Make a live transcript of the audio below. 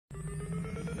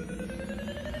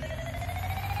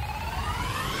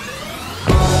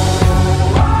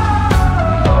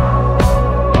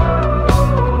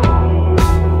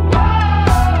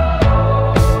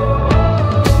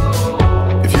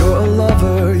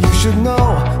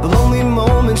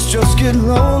get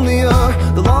lonelier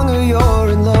the longer you're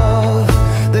in love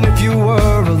than if you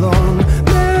were alone.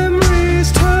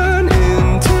 Memories turn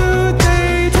into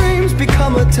daydreams,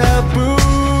 become a taboo.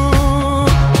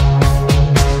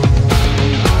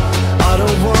 I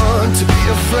don't want to be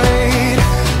afraid.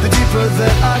 The deeper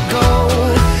that I go,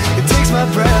 it takes my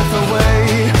breath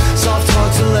away. Soft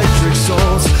hearts, electric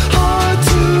souls, heart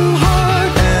to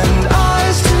heart and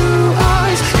eyes to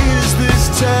eyes. Is this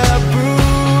taboo?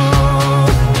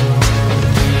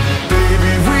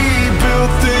 Baby, we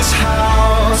built this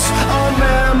house on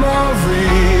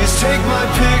memories. Take my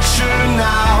picture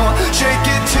now, shake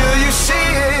it till you see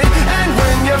it. And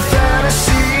when your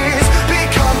fantasies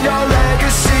become your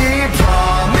legacy,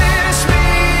 promise me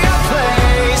a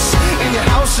place in your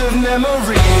house of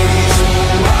memories.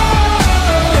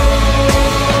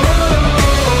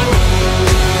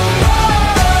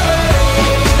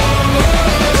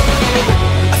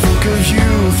 I think of you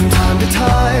from time to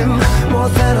time, more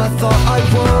than I thought I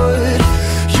would.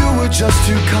 You were just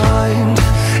too kind,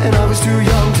 and I was too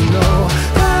young to know.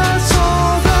 That's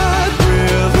all that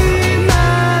really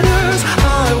matters.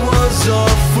 I was a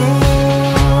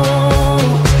fool.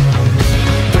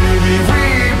 Baby, we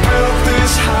built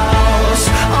this house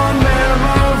on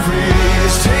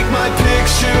memories. Take my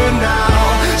picture now,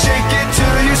 shake it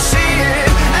till you see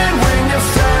it. And when your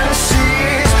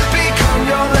fantasies become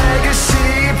your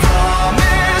legacy,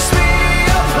 promise me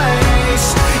a place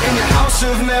in your house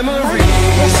of memories.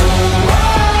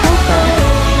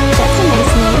 That's a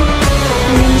nice name.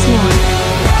 My name's Noah.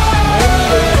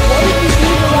 What did you do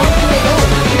around here alone?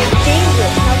 You're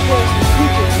dangerous. How close to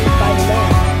creatures live by the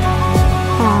land?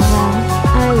 Oh, well,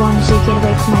 I wanted to get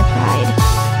away from my pride.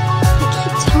 You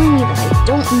keep telling me that I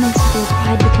don't need to feel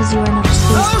pride because you are another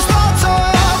species. Those thoughts of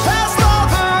past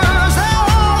lovers, they'll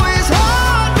always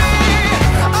haunt me.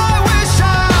 I wish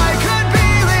I could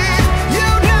believe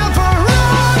you'd never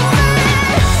run me.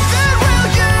 Then will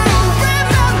you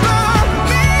remember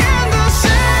me in the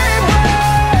same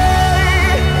way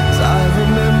as I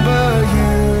remember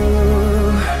you?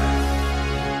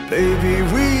 Baby,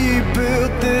 we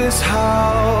built this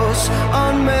house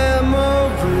on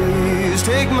memories.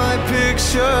 Take my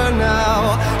picture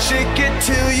now, shake it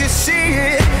till you see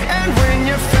it. And when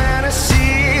you're